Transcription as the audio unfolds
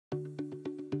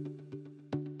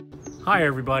Hi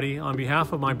everybody. On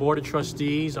behalf of my Board of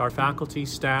Trustees, our faculty,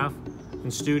 staff,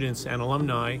 and students and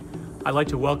alumni, I'd like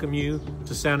to welcome you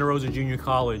to Santa Rosa Junior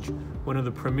College, one of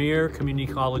the premier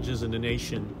community colleges in the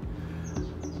nation.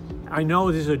 I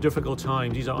know these are difficult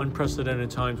times. These are unprecedented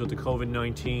times with the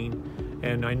COVID-19,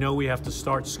 and I know we have to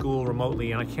start school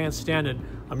remotely, and I can't stand it.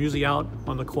 I'm usually out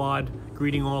on the quad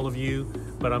greeting all of you,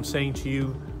 but I'm saying to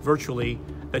you virtually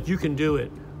that you can do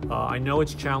it. I know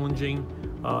it's challenging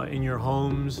in your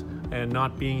homes and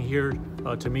not being here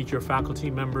to meet your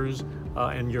faculty members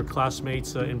and your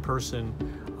classmates in person.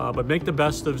 But make the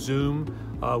best of Zoom.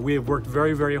 We have worked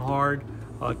very, very hard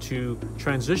to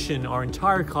transition our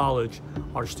entire college,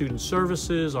 our student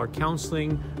services, our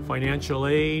counseling, financial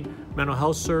aid, mental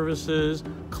health services,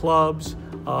 clubs.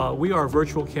 We are a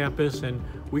virtual campus and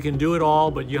we can do it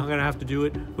all, but you're gonna have to do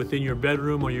it within your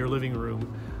bedroom or your living room.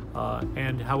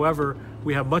 However,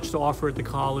 we have much to offer at the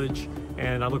college,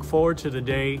 and I look forward to the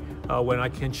day when I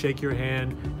can shake your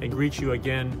hand and greet you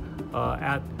again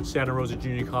at Santa Rosa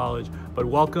Junior College. But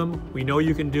welcome, we know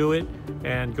you can do it,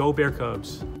 and go Bear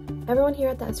Cubs. Everyone here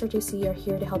at the SRJC are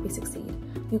here to help you succeed.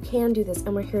 You can do this,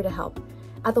 and we're here to help.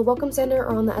 At the Welcome Center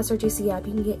or on the SRJC app,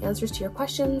 you can get answers to your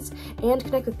questions and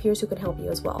connect with peers who can help you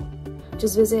as well.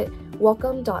 Just visit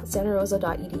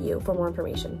welcome.santarosa.edu for more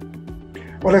information.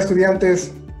 Hola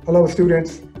estudiantes, hello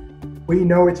students. We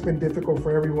know it's been difficult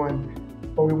for everyone,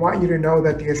 but we want you to know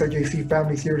that the SRJC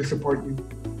family is here to support you.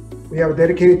 We have a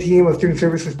dedicated team of student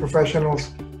services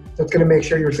professionals that's going to make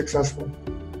sure you're successful.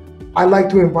 I'd like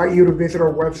to invite you to visit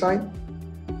our website,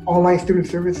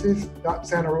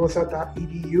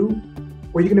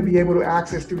 onlinestudentservices.santarosa.edu, where you're going to be able to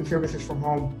access student services from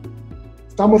home.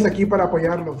 Estamos aquí para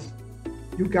apoyarlos.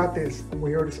 You got this, and we're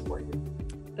here to support you.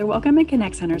 The Welcome and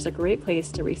Connect Center is a great place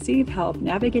to receive help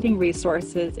navigating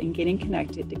resources and getting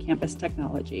connected to campus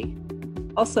technology.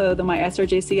 Also, the My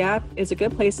SRJC app is a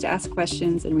good place to ask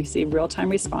questions and receive real-time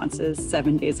responses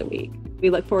 7 days a week. We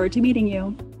look forward to meeting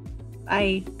you.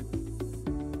 Bye.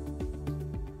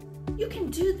 You can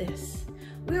do this.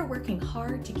 We're working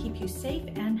hard to keep you safe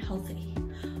and healthy.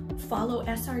 Follow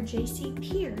SRJC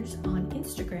Peers on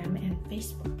Instagram and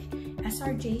Facebook,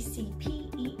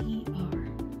 SRJCPEER.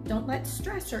 Don't let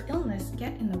stress or illness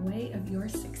get in the way of your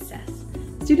success.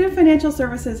 Student Financial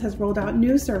Services has rolled out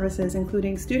new services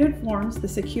including Student Forms, the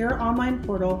secure online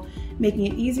portal, making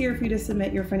it easier for you to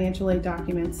submit your financial aid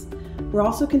documents. We're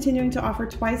also continuing to offer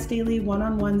twice daily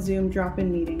one-on-one Zoom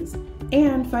drop-in meetings.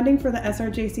 And funding for the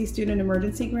SRJC Student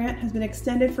Emergency Grant has been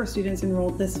extended for students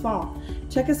enrolled this fall.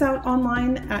 Check us out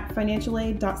online at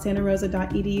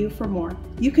financialaid.santarosa.edu for more.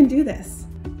 You can do this.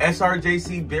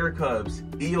 SRJC Bear Cubs,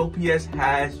 EOPS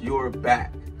has your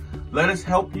back. Let us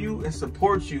help you and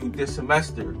support you this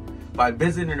semester by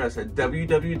visiting us at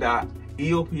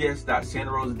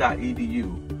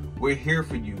www.eops.santarosa.edu. We're here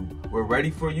for you, we're ready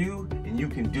for you, and you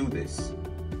can do this.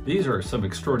 These are some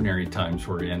extraordinary times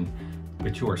we're in,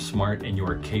 but you are smart and you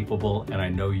are capable, and I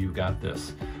know you got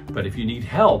this. But if you need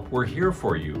help, we're here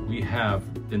for you. We have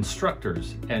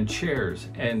instructors and chairs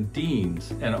and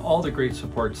deans and all the great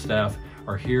support staff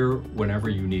are here whenever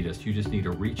you need us. You just need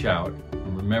to reach out,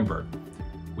 and remember,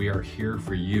 we are here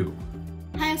for you.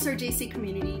 Hi SRJC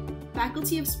community.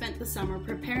 Faculty have spent the summer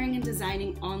preparing and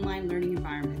designing online learning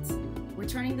environments. We're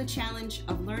turning the challenge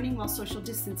of learning while social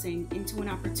distancing into an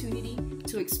opportunity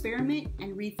to experiment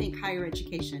and rethink higher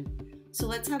education. So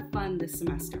let's have fun this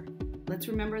semester. Let's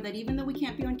remember that even though we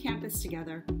can't be on campus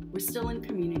together, we're still in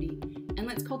community. And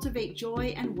let's cultivate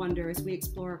joy and wonder as we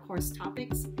explore our course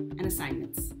topics and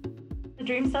assignments. The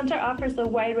Dream Center offers a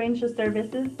wide range of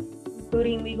services,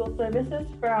 including legal services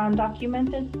for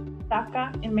undocumented,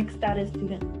 DACA, and mixed status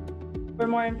students. For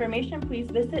more information,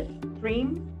 please visit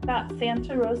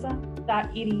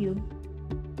dream.santarosa.edu.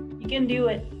 You can do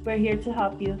it. We're here to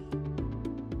help you.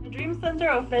 The Dream Center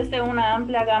ofrece una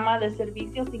amplia gama de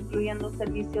servicios, incluyendo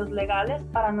servicios legales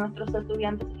para nuestros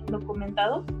estudiantes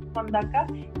indocumentados con DACA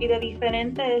y de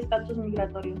diferente estatus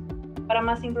migratorio. Para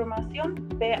más información,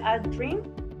 ve a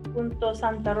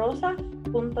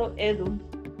dream.santarosa.edu.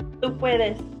 Tú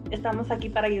puedes. Estamos aquí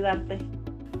para ayudarte.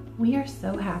 We are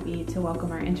so happy to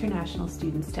welcome our international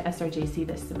students to SRJC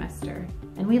this semester,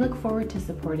 and we look forward to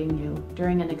supporting you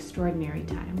during an extraordinary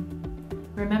time.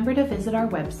 Remember to visit our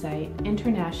website,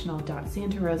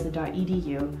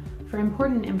 international.santarosa.edu, for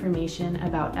important information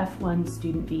about F1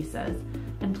 student visas,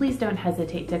 and please don't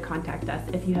hesitate to contact us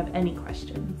if you have any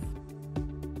questions.